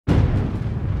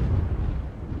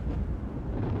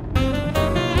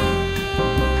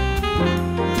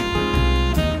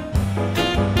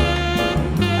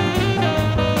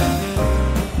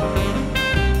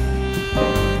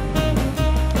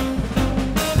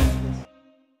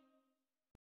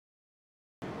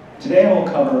Today I will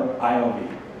cover IoV,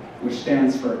 which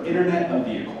stands for Internet of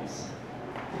Vehicles.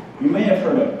 You may have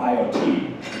heard of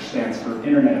IoT, which stands for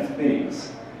Internet of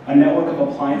Things, a network of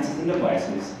appliances and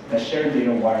devices that share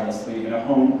data wirelessly in a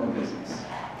home or business.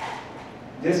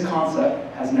 This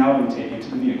concept has now been taken to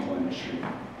the vehicle industry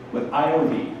with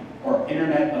IoV, or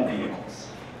Internet of Vehicles.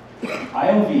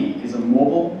 IoV is a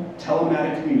mobile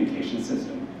telematic communication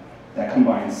system that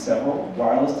combines several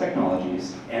wireless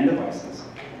technologies and devices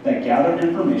that gather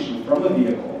information from a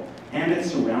vehicle and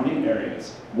its surrounding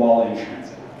areas while in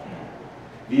transit.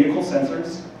 Vehicle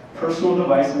sensors, personal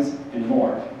devices, and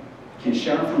more can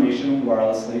share information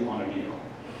wirelessly on a vehicle.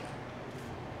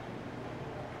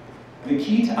 The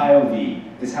key to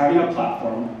IoV is having a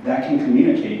platform that can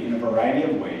communicate in a variety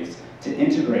of ways to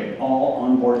integrate all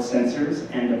onboard sensors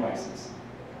and devices.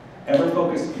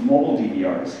 EverFocus mobile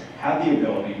DVRs have the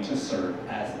ability to serve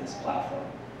as this platform.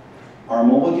 Our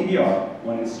mobile DVR,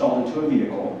 when installed into a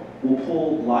vehicle, will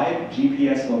pull live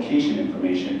GPS location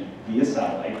information via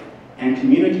satellite and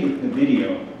communicate the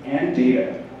video and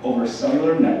data over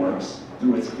cellular networks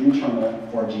through its internal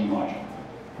 4G module.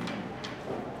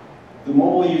 The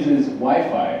mobile uses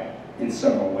Wi-Fi in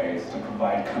several ways to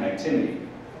provide connectivity.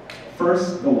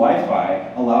 First, the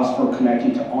Wi-Fi allows for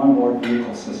connecting to onboard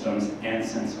vehicle systems and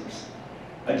sensors.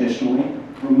 Additionally,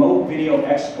 remote video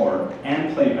export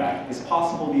and playback is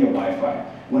possible via Wi-Fi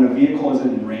when a vehicle is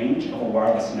in range of a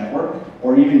wireless network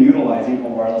or even utilizing a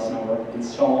wireless network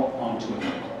installed onto a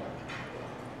vehicle.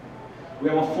 We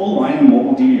have a full line of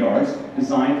mobile DVRs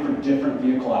designed for different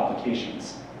vehicle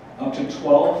applications. Up to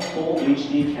 12 full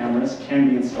HD cameras can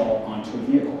be installed onto a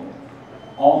vehicle.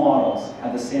 All models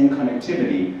have the same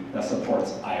connectivity that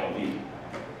supports IoV.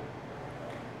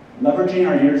 Leveraging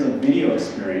our years of video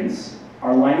experience,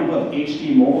 our lineup of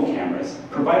HD mobile cameras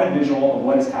provide a visual of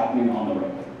what is happening on the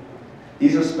road.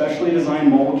 These are specially designed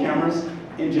mobile cameras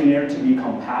engineered to be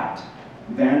compact,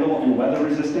 vandal and weather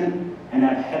resistant, and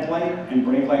have headlight and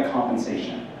brake light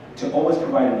compensation to always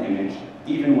provide an image,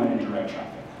 even when in direct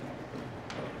traffic.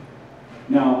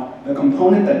 Now, the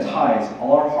component that ties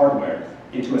all our hardware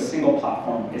into a single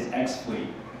platform is XFleet,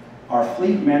 our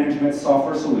fleet management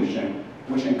software solution,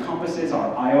 which encompasses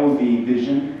our IoV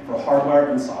vision for hardware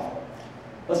and software.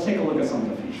 Let's take a look at some of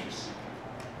the features.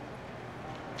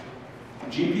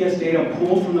 GPS data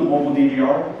pulled from the mobile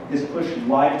DVR is pushed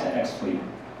live to XFleet,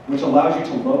 which allows you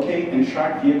to locate and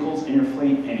track vehicles in your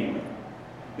fleet anywhere.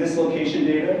 This location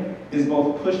data is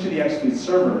both pushed to the XFleet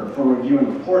server for review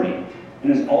and reporting,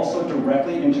 and is also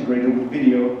directly integrated with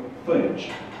video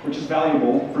footage, which is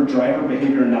valuable for driver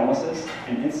behavior analysis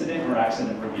and incident or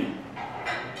accident review.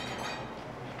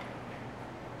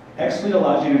 XFleet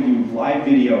allows you to view live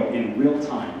video in real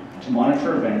time to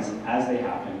monitor events as they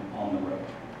happen on the road.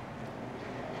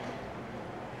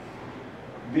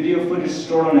 Video footage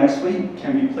stored on XFleet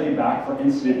can be played back for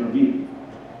incident review.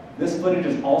 This footage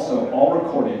is also all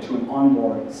recorded to an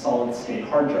onboard solid-state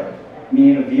hard drive,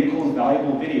 meaning a vehicle's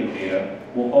valuable video data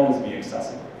will always be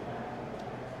accessible.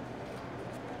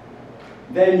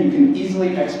 Then you can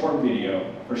easily export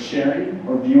video for sharing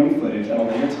or viewing footage at a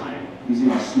later time using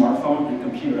our smartphone and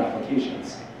computer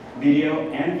applications.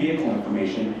 Video and vehicle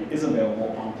information is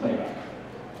available on playback.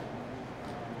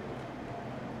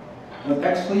 With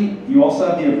XFleet, you also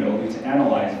have the ability to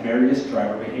analyze various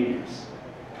driver behaviors.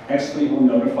 XFleet will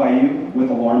notify you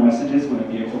with alarm messages when a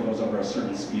vehicle goes over a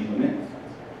certain speed limit.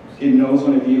 It knows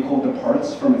when a vehicle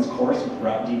departs from its course with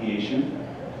route deviation.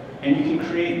 And you can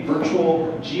create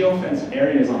virtual geofenced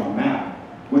areas on a map,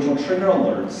 which will trigger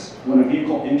alerts when a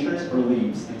vehicle enters or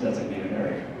leaves the designated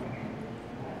area.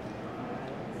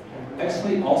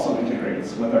 XFleet also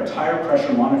integrates with our tire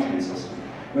pressure monitoring system,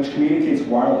 which communicates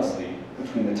wirelessly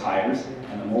between the tires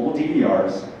and the mobile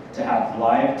DVRs to have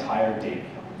live tire data.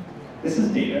 This is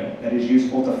data that is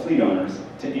useful to fleet owners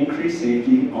to increase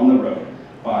safety on the road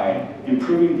by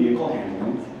improving vehicle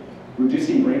handling,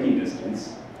 reducing braking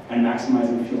distance, and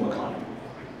maximizing fuel economy.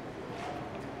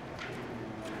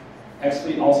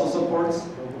 XFleet also supports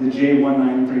the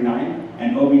J1939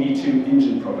 and OBD2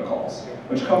 engine protocols,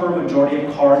 which cover a majority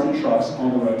of cars and trucks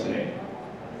on the road today.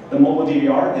 The mobile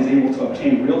DVR is able to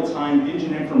obtain real-time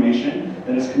engine information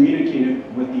that is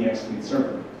communicated with the XFleet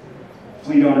server.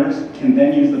 Fleet owners can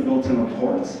then use the built-in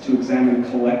reports to examine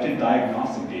collected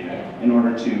diagnostic data in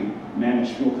order to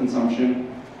manage fuel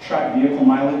consumption, track vehicle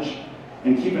mileage,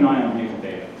 and keep an eye on vehicle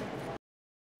data.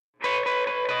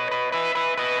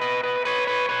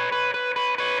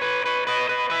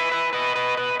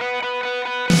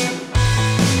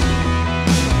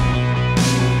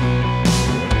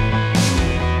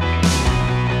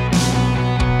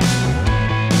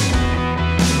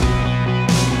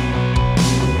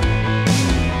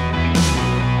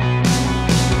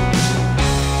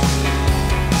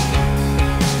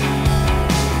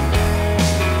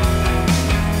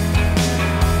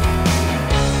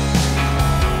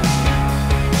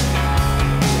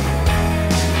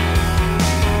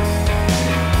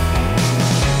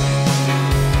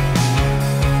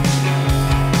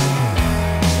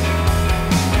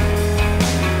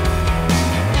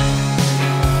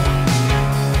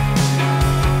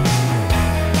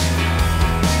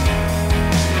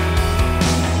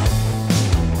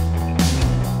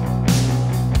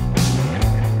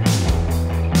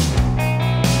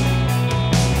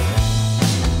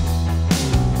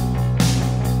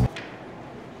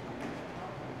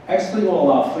 XFleet will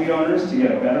allow fleet owners to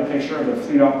get a better picture of their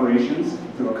fleet operations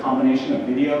through a combination of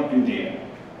video and data.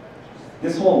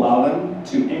 This will allow them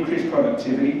to increase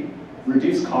productivity,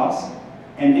 reduce costs,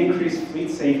 and increase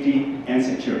fleet safety and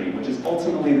security, which is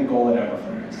ultimately the goal at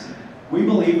EverFocus. We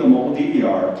believe the mobile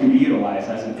DVR can be utilized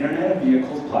as an Internet of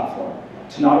Vehicles platform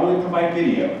to not only provide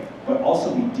video, but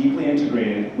also be deeply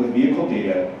integrated with vehicle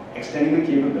data, extending the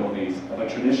capabilities of a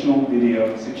traditional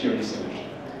video security solution.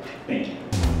 Thank you.